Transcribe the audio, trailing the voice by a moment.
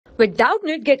With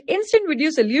Doubtnut, get instant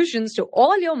video solutions to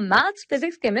all your maths,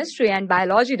 physics, chemistry, and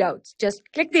biology doubts. Just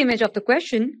click the image of the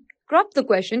question, crop the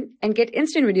question, and get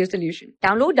instant video solution.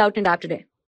 Download Doubtnut app today.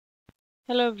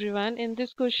 Hello everyone, in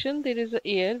this question there is a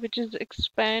air which is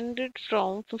expanded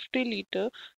from 50 liter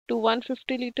to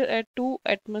 150 liter at 2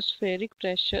 atmospheric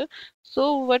pressure.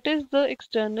 So what is the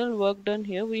external work done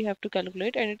here? We have to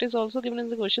calculate, and it is also given in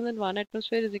the question that 1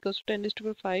 atmosphere is equals to 10 raised to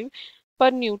the 5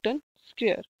 per Newton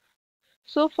square.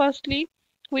 So firstly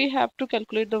we have to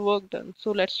calculate the work done.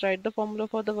 So let's write the formula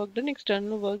for the work done,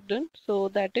 external work done. So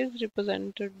that is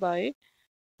represented by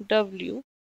W.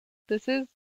 This is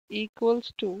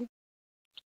equals to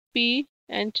P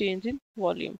and change in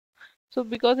volume. So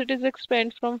because it is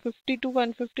expand from 50 to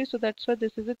 150, so that's why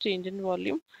this is a change in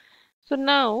volume. So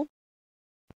now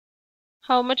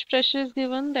how much pressure is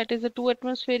given? That is a 2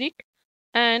 atmospheric,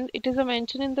 and it is a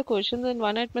mention in the question that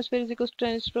 1 atmosphere is equals to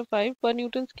 10 raised to 5 per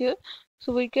Newton square.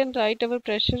 So we can write our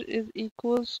pressure is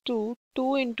equals to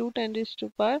 2 into 10 raised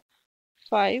to power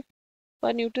 5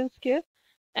 per Newton square,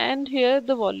 and here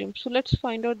the volume. So let's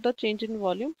find out the change in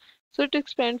volume. So it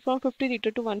expands from 50 liter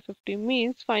to 150,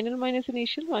 means final minus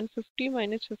initial, 150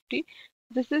 minus 50.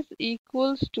 This is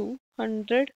equals to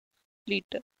 100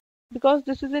 liter. Because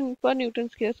this is in per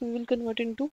Newton square, so we will convert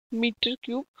into meter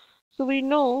cube. So we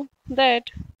know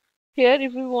that here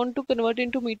if we want to convert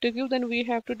into meter cube, then we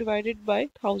have to divide it by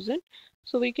 1000.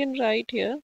 So we can write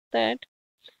here that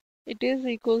it is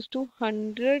equals to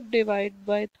 100 divided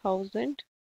by 1000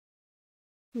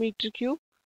 meter cube,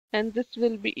 and this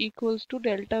will be equals to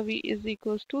delta V is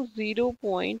equals to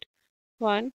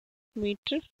 0.1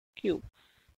 meter cube.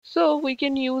 So we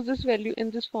can use this value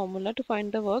in this formula to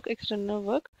find the work, external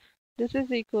work. This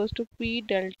is equals to P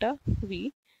delta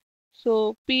V.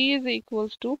 So P is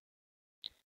equals to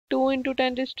 2 into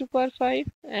 10 raised to power 5,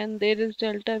 and there is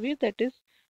delta V, that is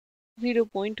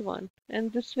 0.1,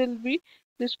 and this will be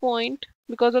this point.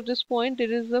 Because of this point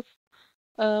there is a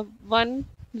 1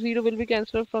 0 will be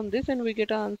cancelled from this, and we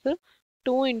get an answer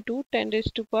 2 into 10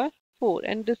 raised to power 4,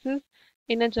 and this is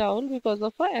in a joule because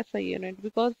of a SI unit,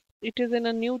 because it is in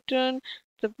a Newton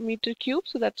the meter cube.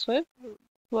 So that's why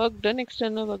work done,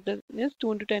 external work done, is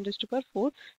 2 into 10 raised to power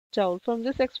 4 joule. From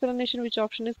this explanation, which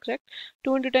option is correct?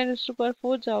 2 into 10 raised to power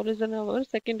 4 joule is in our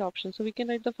second option. So we can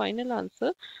write the final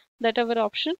answer that our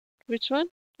option, which one?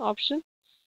 Option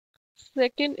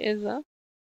second is a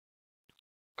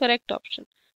correct option.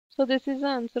 So this is the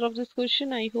answer of this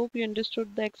question. I hope you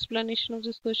understood the explanation of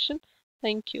this question.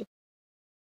 Thank you.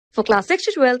 For class 6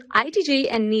 to 12, IIT JEE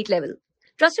and NEET level.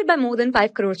 Trusted by more than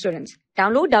 5 crore students.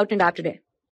 Download Doubtnut app today.